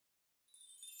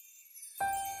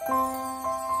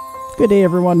Good day,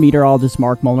 everyone. Meteorologist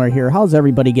Mark Molnar here. How's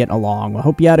everybody getting along? I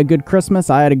hope you had a good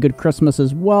Christmas. I had a good Christmas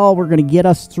as well. We're going to get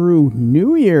us through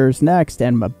New Year's next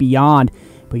and beyond.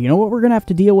 But you know what we're going to have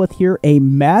to deal with here? A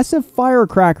massive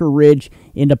firecracker ridge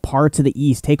into parts of the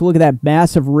east. Take a look at that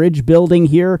massive ridge building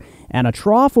here, and a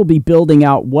trough will be building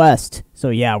out west. So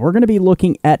yeah, we're going to be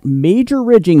looking at major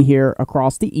ridging here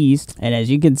across the east. And as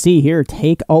you can see here,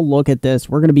 take a look at this.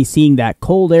 We're going to be seeing that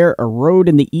cold air erode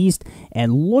in the east.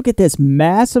 And look at this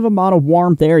massive amount of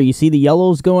warmth air. You see the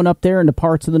yellows going up there into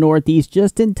parts of the northeast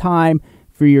just in time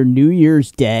for your New Year's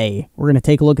Day. We're going to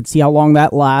take a look and see how long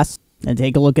that lasts. And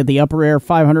take a look at the upper air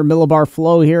 500 millibar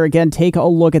flow here. Again, take a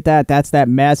look at that. That's that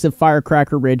massive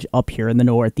firecracker ridge up here in the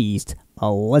northeast.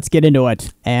 Let's get into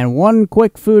it. And one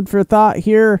quick food for thought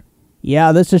here.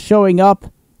 Yeah, this is showing up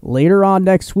later on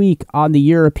next week on the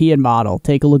European model.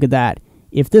 Take a look at that.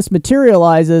 If this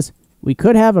materializes, we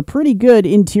could have a pretty good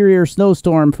interior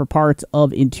snowstorm for parts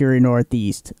of interior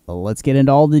northeast. Let's get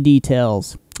into all the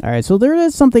details. All right, so there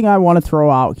is something I want to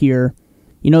throw out here.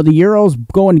 You know, the Euro's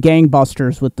going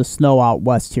gangbusters with the snow out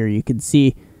west here. You can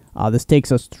see this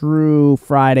takes us through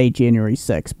Friday, January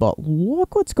 6th. But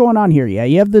look what's going on here. Yeah,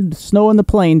 you have the snow in the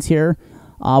plains here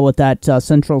with that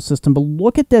central system. But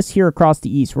look at this here across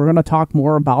the east. We're going to talk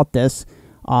more about this.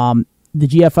 The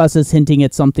GFS is hinting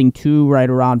at something too right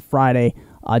around Friday,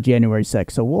 January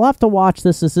 6th. So we'll have to watch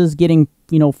this. This is getting,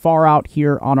 you know, far out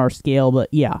here on our scale. But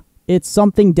yeah. It's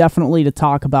something definitely to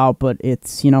talk about, but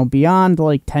it's, you know, beyond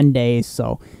like 10 days.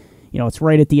 So, you know, it's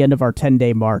right at the end of our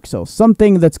 10-day mark. So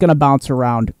something that's going to bounce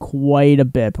around quite a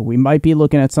bit. But we might be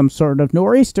looking at some sort of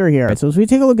nor'easter here. Right, so as we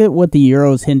take a look at what the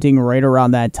Euro's hinting right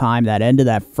around that time, that end of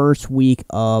that first week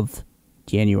of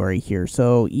January here.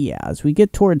 So, yeah, as we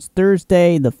get towards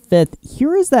Thursday, the 5th,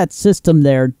 here is that system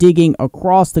there digging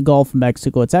across the Gulf of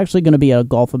Mexico. It's actually going to be a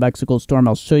Gulf of Mexico storm.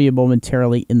 I'll show you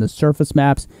momentarily in the surface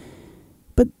maps.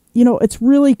 You know, it's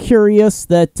really curious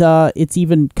that it's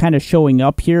even kind of showing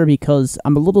up here because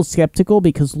I'm a little skeptical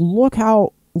because look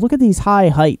at these high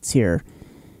heights here.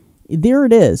 There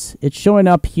it is. It's showing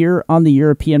up here on the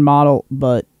European model,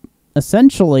 but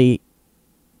essentially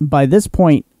by this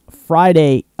point,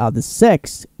 Friday the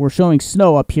 6th, we're showing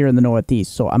snow up here in the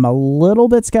northeast. So I'm a little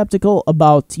bit skeptical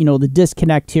about, you know, the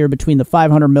disconnect here between the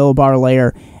 500 millibar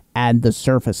layer and the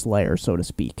surface layer, so to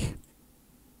speak.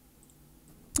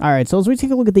 All right, so as we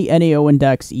take a look at the NAO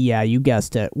index, yeah, you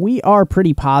guessed it. We are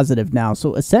pretty positive now.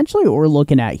 So essentially what we're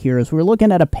looking at here is we're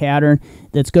looking at a pattern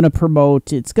that's going to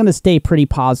promote, it's going to stay pretty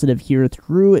positive here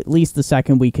through at least the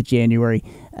second week of January.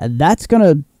 That's going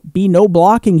to be no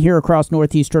blocking here across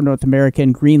northeastern North America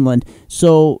and Greenland.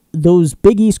 So those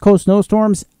big East Coast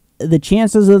snowstorms, the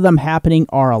chances of them happening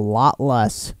are a lot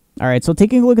less. All right, so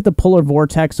taking a look at the polar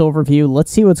vortex overview, let's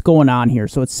see what's going on here.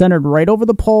 So it's centered right over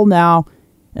the pole now.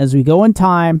 As we go in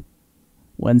time,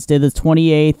 Wednesday the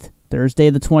 28th, Thursday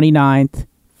the 29th,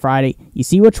 Friday. You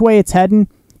see which way it's heading?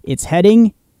 It's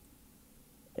heading,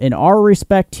 in our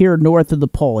respect here, north of the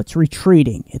pole. It's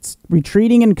retreating. It's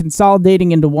retreating and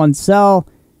consolidating into one cell.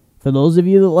 For those of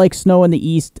you that like snow in the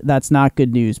east, that's not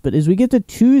good news. But as we get to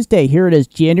Tuesday, here it is,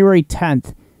 January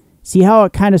 10th. See how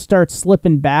it kind of starts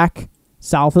slipping back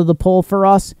south of the pole for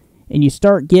us? And you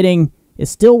start getting... It's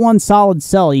still one solid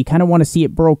cell. You kind of want to see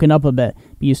it broken up a bit.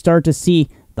 But you start to see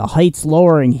the heights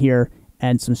lowering here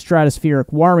and some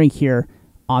stratospheric warming here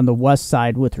on the west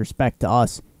side with respect to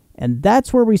us. And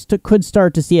that's where we could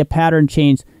start to see a pattern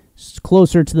change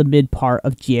closer to the mid part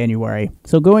of January.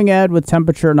 So going ahead with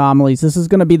temperature anomalies, this is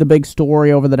going to be the big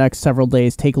story over the next several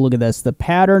days. Take a look at this. The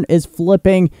pattern is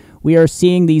flipping. We are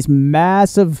seeing these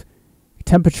massive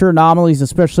temperature anomalies,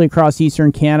 especially across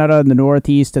eastern Canada and the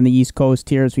northeast and the east coast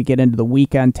here as we get into the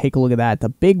weekend. Take a look at that. The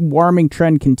big warming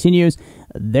trend continues.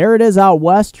 There it is out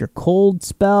west, your cold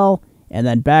spell, and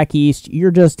then back east, you're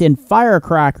just in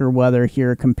firecracker weather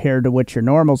here compared to what your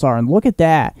normals are. And look at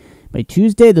that. By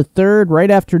Tuesday the 3rd, right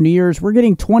after New Year's, we're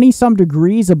getting 20-some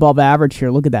degrees above average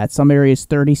here. Look at that. Some areas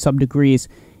 30-some degrees.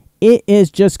 It is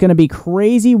just going to be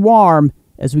crazy warm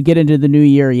as we get into the new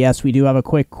year. Yes, we do have a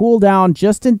quick cool down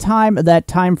just in time of that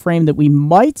time frame that we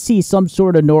might see some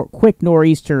sort of quick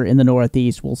nor'easter in the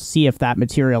northeast. We'll see if that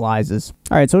materializes.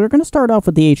 All right, so we're going to start off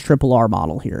with the HRRR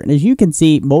model here. And as you can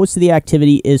see, most of the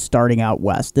activity is starting out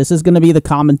west. This is going to be the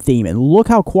common theme. And look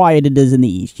how quiet it is in the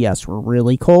east. Yes, we're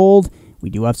really cold. We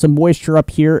do have some moisture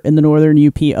up here in the northern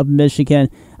UP of Michigan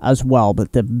as well.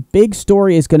 But the big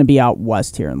story is going to be out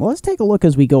west here. And let's take a look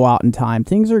as we go out in time.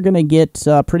 Things are going to get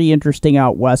pretty interesting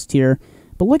out west here.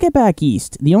 But look at back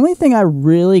east. The only thing I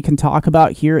really can talk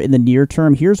about here in the near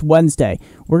term, here's Wednesday.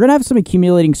 We're going to have some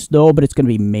accumulating snow, but it's going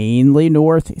to be mainly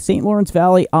north. St. Lawrence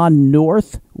Valley on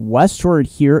northwestward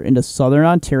here into southern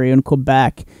Ontario and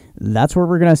Quebec. That's where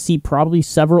we're going to see probably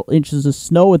several inches of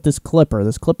snow with this clipper.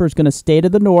 This clipper is going to stay to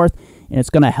the north, and it's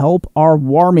going to help our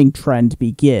warming trend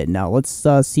begin. Now, let's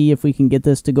see if we can get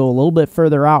this to go a little bit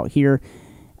further out here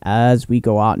as we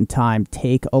go out in time.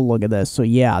 Take a look at this. So,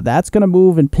 yeah, that's going to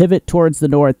move and pivot towards the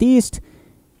northeast,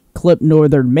 clip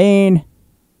northern Maine,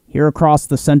 here across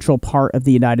the central part of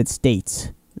the United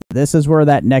States. This is where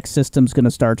that next system's going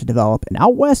to start to develop. And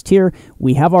out west here,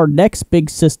 we have our next big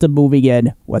system moving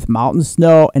in with mountain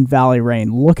snow and valley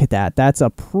rain. Look at that. That's a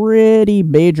pretty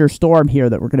major storm here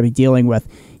that we're going to be dealing with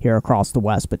here across the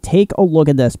west. But take a look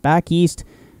at this. Back east,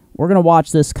 we're going to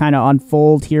watch this kind of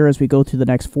unfold here as we go through the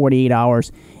next 48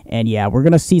 hours. And yeah, we're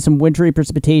going to see some wintry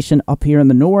precipitation up here in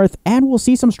the north, and we'll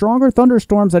see some stronger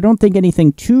thunderstorms. I don't think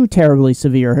anything too terribly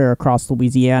severe here across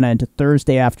Louisiana into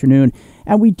Thursday afternoon.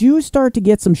 And we do start to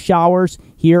get some showers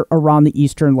here around the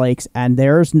eastern lakes, and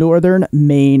there's northern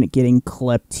Maine getting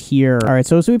clipped here. All right,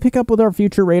 so as we pick up with our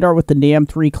future radar with the NAM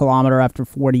 3 kilometer after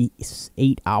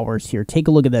 48 hours here, take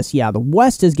a look at this. Yeah, the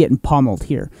west is getting pummeled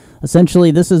here.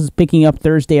 Essentially, this is picking up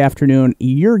Thursday afternoon.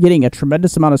 You're getting a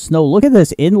tremendous amount of snow. Look at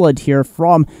this inland here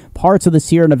from parts of the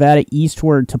Sierra Nevada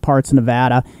eastward to parts of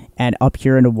Nevada and up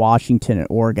here into Washington and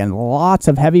Oregon. Lots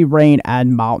of heavy rain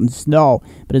and mountain snow.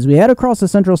 But as we head across the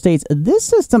central states, this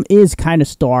system is kind of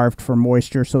starved for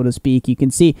moisture, so to speak. You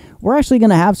can see we're actually going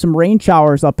to have some rain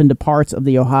showers up into parts of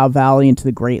the Ohio Valley into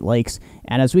the Great Lakes.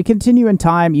 And as we continue in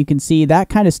time, you can see that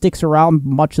kind of sticks around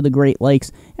much of the Great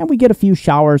Lakes, and we get a few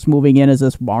showers moving in as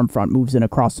this warm front moves in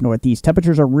across the northeast.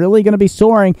 Temperatures are really going to be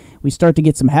soaring. We start to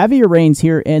get some heavier rains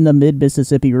here in the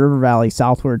mid-Mississippi River Valley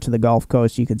southward to the Gulf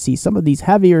Coast. You can see some of these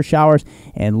heavier showers,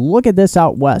 and look at this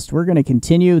out west. We're going to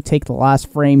continue, take the last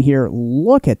frame here.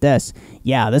 Look at this.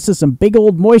 Yeah, this is some big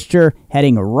old moisture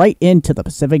heading right into the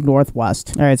Pacific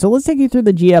Northwest. All right, so let's take you through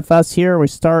the GFS here. We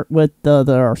start with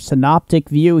our synoptic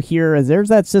view here as there's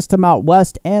that system out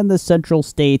west and the central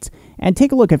states. And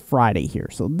take a look at Friday here.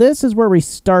 So this is where we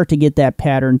start to get that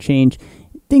pattern change.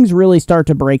 Things really start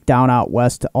to break down out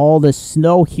west. All this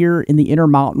snow here in the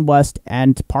Intermountain West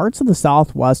and parts of the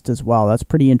Southwest as well. That's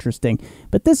pretty interesting.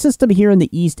 But this system here in the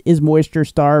east is moisture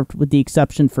starved, with the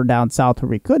exception for down south where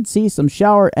we could see some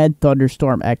shower and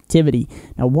thunderstorm activity.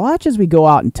 Now watch as we go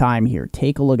out in time here.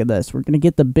 Take a look at this. We're going to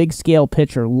get the big scale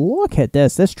picture. Look at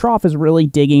this. This trough is really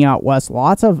digging out west.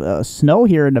 Lots of snow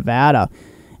here in Nevada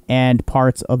and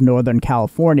parts of Northern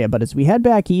California. But as we head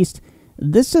back east,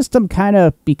 this system kind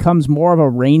of becomes more of a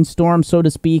rainstorm, so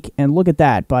to speak. And look at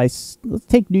that. Let's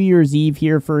take New Year's Eve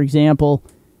here, for example.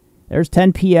 There's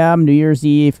 10 p.m., New Year's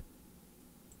Eve.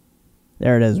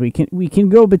 There it is. We can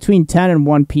go between 10 and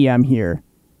 1 p.m. here.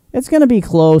 It's going to be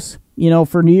close, you know,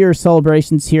 for New Year's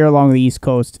celebrations here along the East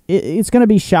Coast. It's going to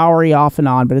be showery off and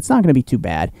on, but it's not going to be too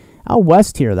bad. Out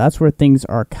west here, that's where things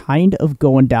are kind of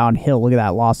going downhill. Look at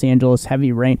that, Los Angeles,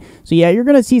 heavy rain. So yeah, you're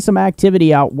going to see some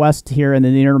activity out west here in the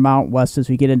Intermountain West as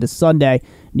we get into Sunday,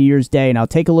 New Year's Day. Now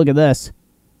take a look at this.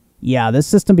 Yeah, this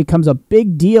system becomes a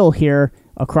big deal here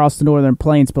across the northern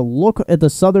plains, but look at the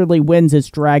southerly winds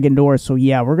it's dragging north. So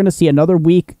yeah, we're going to see another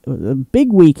week, a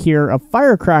big week here of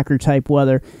firecracker type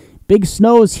weather. Big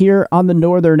snows here on the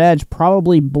northern edge,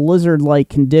 probably blizzard-like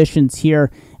conditions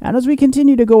here. And as we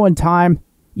continue to go in time,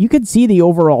 you can see the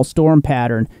overall storm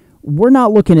pattern. We're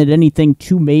not looking at anything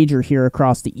too major here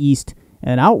across the east.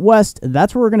 And out west,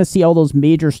 that's where we're going to see all those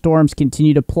major storms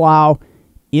continue to plow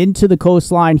into the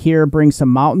coastline here, bring some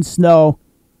mountain snow.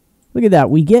 Look at that.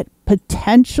 We get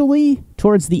potentially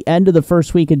towards the end of the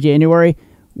first week of January,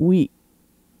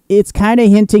 it's kind of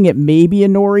hinting at maybe a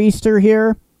nor'easter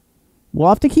here. We'll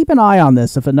have to keep an eye on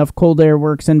this if enough cold air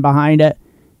works in behind it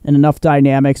and enough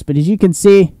dynamics. But as you can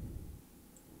see,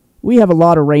 we have a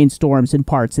lot of rainstorms in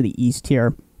parts of the east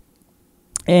here.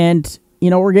 And, you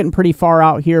know, we're getting pretty far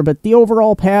out here, but the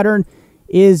overall pattern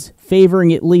is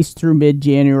favoring at least through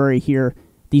mid-January here.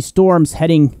 These storms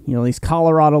heading, you know, these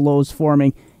Colorado lows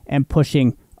forming and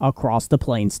pushing across the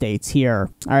plain states here.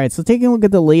 All right, so taking a look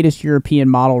at the latest European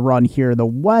model run here, the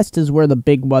west is where the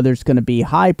big weather's going to be.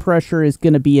 High pressure is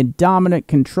going to be in dominant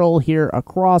control here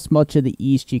across much of the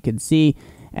east, you can see.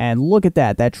 And look at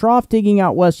that. That trough digging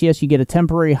out west, yes, you get a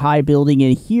temporary high building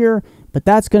in here, but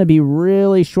that's going to be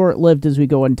really short-lived as we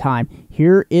go in time.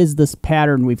 Here is this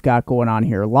pattern we've got going on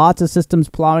here. Lots of systems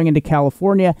plowing into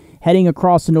California, heading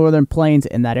across the northern plains,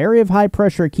 and that area of high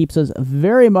pressure keeps us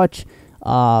very much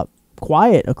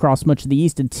quiet across much of the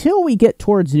east until we get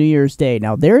towards New Year's Day.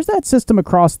 Now, there's that system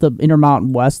across the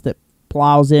Intermountain West that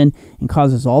plows in and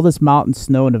causes all this mountain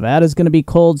snow. Nevada's going to be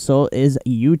cold, so is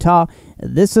Utah.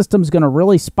 This system's going to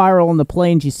really spiral in the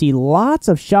plains. You see lots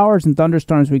of showers and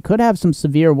thunderstorms. We could have some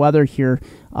severe weather here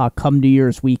come New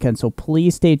Year's weekend, so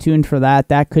please stay tuned for that.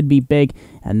 That could be big,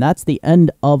 and that's the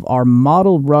end of our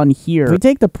model run here. If we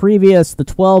take the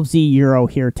 12Z Euro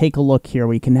here, take a look here.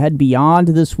 We can head beyond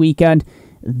this weekend.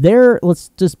 There, let's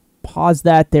just pause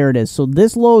that. There it is. So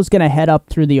this low is going to head up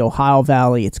through the Ohio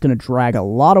Valley. It's going to drag a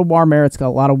lot of warm air. It's got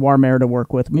a lot of warm air to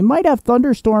work with. We might have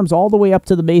thunderstorms all the way up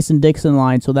to the Mason-Dixon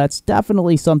line, so that's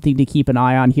definitely something to keep an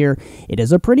eye on here. It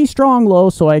is a pretty strong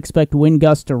low, so I expect wind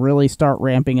gusts to really start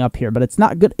ramping up here, but it's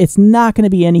not good. It's not going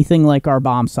to be anything like our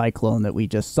bomb cyclone that we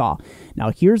just saw. Now,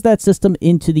 here's that system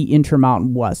into the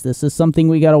Intermountain West. This is something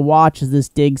we got to watch as this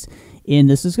digs in.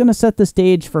 This is going to set the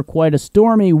stage for quite a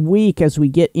stormy week as we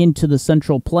get into the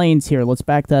Central Plains here. Let's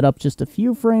back that up just a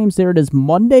few frames. There it is,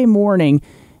 Monday morning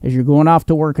as you're going off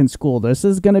to work and school. This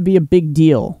is going to be a big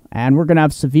deal, and we're going to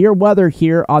have severe weather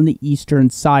here on the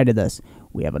eastern side of this.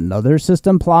 We have another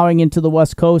system plowing into the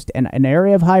west coast and an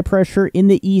area of high pressure in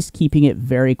the east, keeping it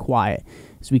very quiet.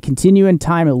 As we continue in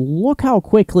time, look how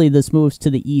quickly this moves to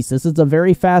the east. This is a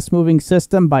very fast-moving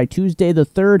system. By Tuesday the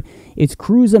 3rd, it's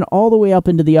cruising all the way up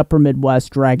into the upper Midwest,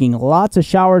 dragging lots of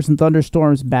showers and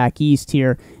thunderstorms back east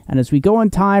here. And as we go in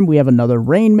time, we have another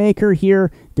rainmaker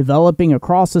here developing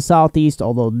across the southeast,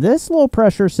 although this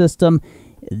low-pressure system,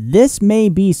 this may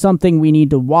be something we need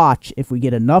to watch. If we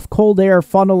get enough cold air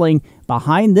funneling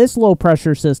behind this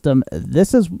low-pressure system,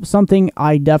 this is something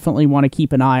I definitely want to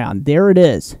keep an eye on. There it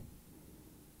is.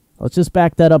 Let's just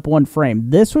back that up one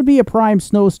frame. This would be a prime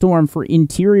snowstorm for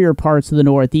interior parts of the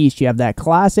Northeast. You have that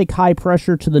classic high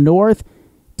pressure to the north.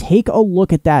 Take a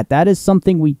look at that. That is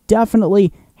something we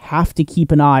definitely have to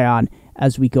keep an eye on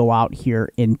as we go out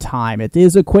here in time. It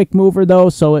is a quick mover,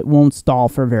 though, so it won't stall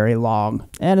for very long.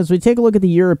 And as we take a look at the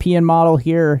European model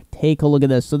here, take a look at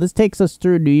this. So this takes us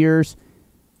through New Year's.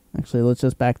 Actually, let's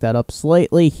just back that up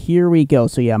slightly. Here we go.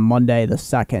 So yeah, Monday the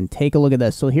 2nd. Take a look at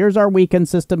this. So here's our weekend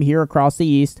system here across the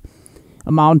east,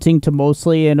 amounting to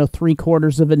mostly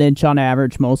 3/4 of an inch on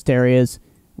average, most areas,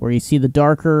 where you see the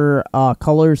darker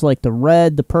colors like the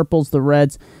red, the purples, the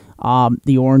reds,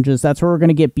 the oranges. That's where we're going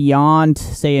to get beyond,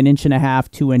 say, 1.5 inches,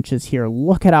 2 inches here.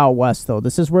 Look at out west, though.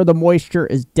 This is where the moisture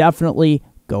is definitely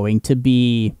going to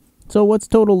be. So what's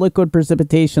total liquid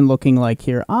precipitation looking like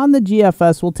here? On the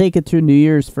GFS, we'll take it through New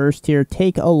Year's first here.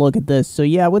 Take a look at this. So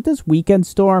yeah, with this weekend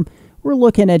storm, we're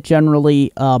looking at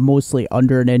generally mostly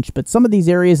under 1 inch, but some of these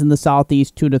areas in the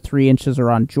southeast, 2 to 3 inches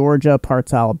around Georgia,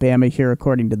 parts of Alabama here,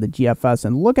 according to the GFS.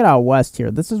 And look at out west here.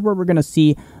 This is where we're going to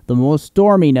see the most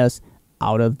storminess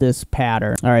out of this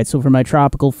pattern. All right, so for my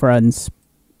tropical friends,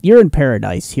 you're in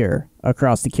paradise here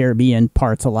across the Caribbean,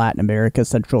 parts of Latin America,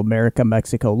 Central America,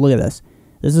 Mexico. Look at this.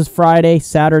 This is Friday,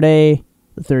 Saturday,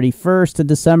 the 31st of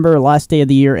December, last day of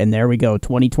the year, and there we go,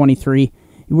 2023.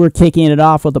 We're kicking it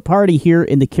off with a party here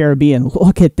in the Caribbean.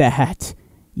 Look at that.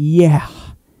 Yeah.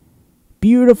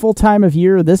 Beautiful time of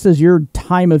year. This is your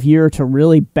time of year to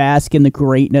really bask in the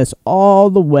greatness all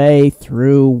the way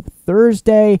through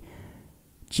Thursday,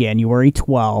 January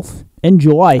 12th.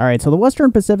 Enjoy. All right, so the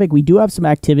Western Pacific, we do have some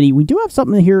activity. We do have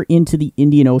something here into the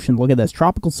Indian Ocean. Look at this.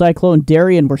 Tropical Cyclone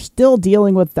Darian. We're still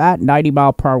dealing with that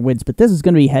 90-mile-per-hour winds, but this is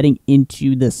going to be heading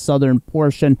into the southern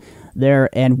portion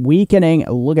there and weakening.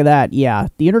 Look at that. Yeah,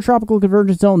 the Intertropical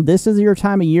Convergence Zone, this is your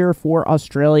time of year for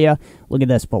Australia. Look at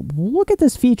this, but look at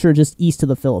this feature just east of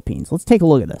the Philippines. Let's take a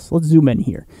look at this. Let's zoom in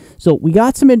here. So we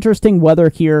got some interesting weather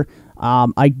here.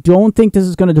 I don't think this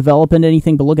is going to develop into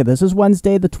anything, but look at this. This is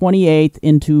Wednesday the 28th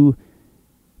into...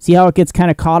 See how it gets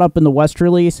kind of caught up in the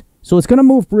westerlies? So it's going to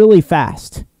move really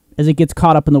fast as it gets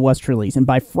caught up in the westerlies. And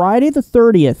by Friday the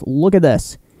 30th, look at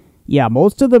this. Yeah,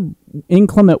 most of the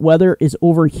inclement weather is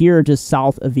over here just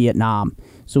south of Vietnam.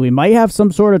 So we might have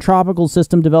some sort of tropical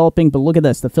system developing, but look at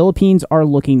this. The Philippines are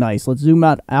looking nice. Let's zoom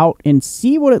out and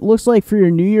see what it looks like for your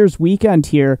New Year's weekend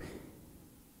here.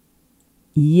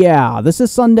 Yeah, this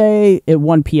is Sunday at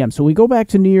 1 p.m. So we go back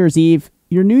to New Year's Eve.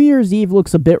 Your New Year's Eve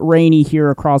looks a bit rainy here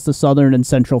across the southern and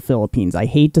central Philippines. I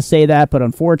hate to say that, but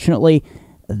unfortunately,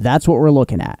 that's what we're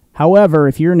looking at. However,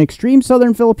 if you're in extreme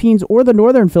southern Philippines or the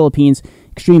northern Philippines,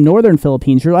 extreme northern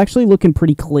Philippines, you're actually looking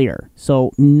pretty clear.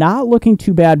 So not looking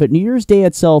too bad, but New Year's Day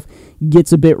itself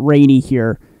gets a bit rainy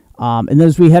here. And then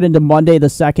as we head into Monday the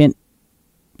 2nd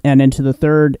and into the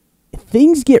 3rd,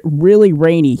 things get really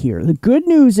rainy here. The good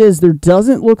news is there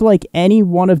doesn't look like any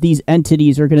one of these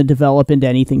entities are going to develop into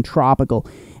anything tropical.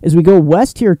 As we go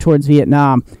west here towards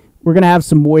Vietnam, we're going to have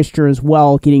some moisture as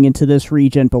well getting into this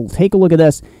region. But we'll take a look at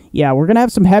this. Yeah, we're going to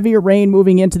have some heavier rain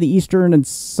moving into the eastern and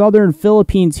southern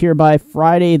Philippines here by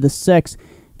Friday the 6th.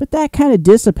 But that kind of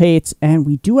dissipates, and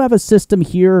we do have a system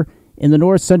here in the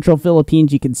north-central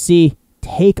Philippines. You can see,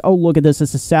 take a look at this.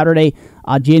 This is Saturday,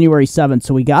 January 7th.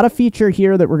 So we got a feature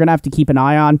here that we're going to have to keep an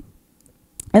eye on.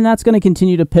 And that's going to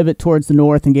continue to pivot towards the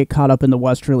north and get caught up in the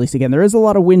westerlies again. There is a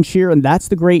lot of wind shear, and that's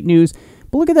the great news.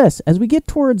 But look at this. As we get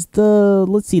towards the,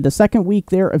 let's see, the second week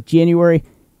there of January,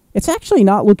 it's actually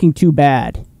not looking too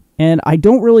bad. And I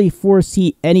don't really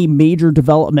foresee any major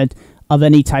development of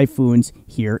any typhoons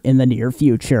here in the near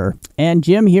future. And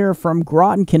Jim here from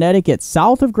Groton, Connecticut.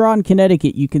 South of Groton,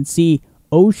 Connecticut, you can see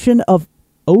ocean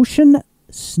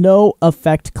snow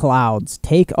effect clouds.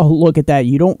 Take a look at that.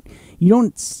 You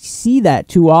don't see that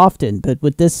too often, but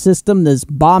with this system, this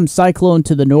bomb cyclone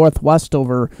to the northwest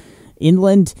over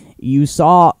inland, you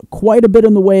saw quite a bit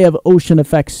in the way of ocean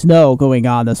effect snow going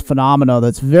on, this phenomena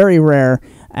that's very rare,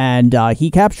 and he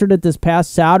captured it this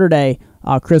past Saturday,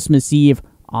 Christmas Eve,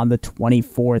 on the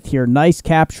 24th here. Nice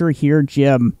capture here,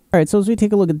 Jim. All right, so as we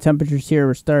take a look at the temperatures here,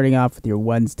 we're starting off with your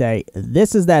Wednesday.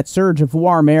 This is that surge of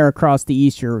warm air across the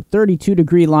east, your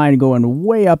 32-degree line going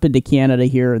way up into Canada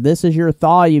here. This is your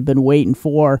thaw you've been waiting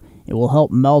for. It will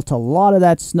help melt a lot of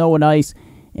that snow and ice,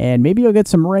 and maybe you'll get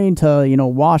some rain to,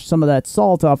 wash some of that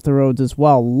salt off the roads as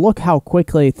well. Look how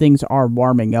quickly things are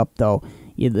warming up, though.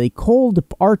 The cold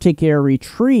Arctic air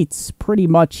retreats pretty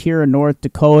much here in North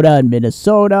Dakota and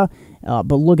Minnesota.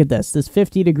 But look at this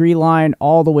 50-degree line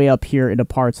all the way up here into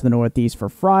parts of the Northeast for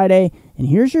Friday. And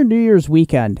here's your New Year's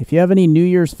weekend. If you have any New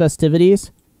Year's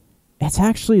festivities, it's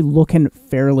actually looking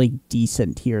fairly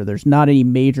decent here. There's not any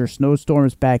major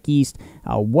snowstorms back east.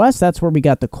 West, that's where we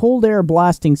got the cold air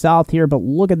blasting south here. But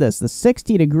look at this. The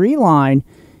 60-degree line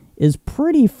is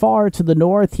pretty far to the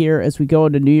north here as we go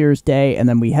into New Year's Day. And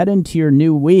then we head into your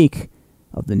new week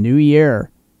of the new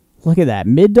year. Look at that.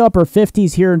 Mid to upper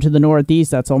 50s here into the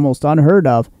Northeast. That's almost unheard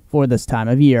of for this time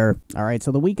of year. All right,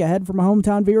 so the week ahead for my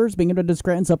hometown viewers, being into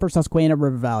Scranton's Upper Susquehanna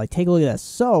River Valley. Take a look at this.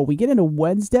 So we get into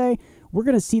Wednesday. We're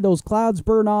going to see those clouds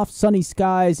burn off, sunny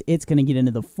skies. It's going to get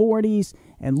into the 40s.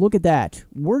 And look at that.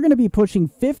 We're going to be pushing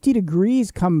 50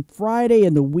 degrees come Friday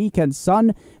and the weekend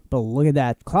sun. But look at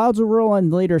that. Clouds will roll in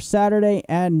later Saturday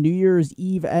and New Year's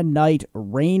Eve and night.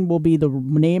 Rain will be the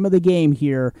name of the game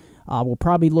here. We'll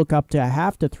probably look up to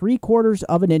 1/2 to 3/4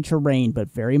 of an inch of rain, but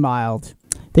very mild.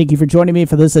 Thank you for joining me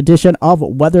for this edition of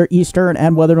Weather Eastern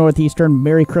and Weather Northeastern.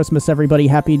 Merry Christmas, everybody.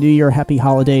 Happy New Year. Happy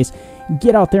holidays.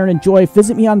 Get out there and enjoy.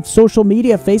 Visit me on social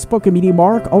media, Facebook and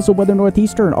MediaMark. Also Weather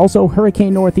Northeastern. Also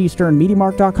Hurricane Northeastern.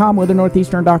 MediaMark.com,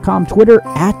 WeatherNortheastern.com. Twitter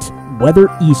 @Weather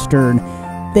Eastern.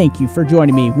 Thank you for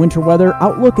joining me. Winter Weather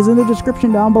Outlook is in the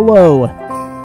description down below.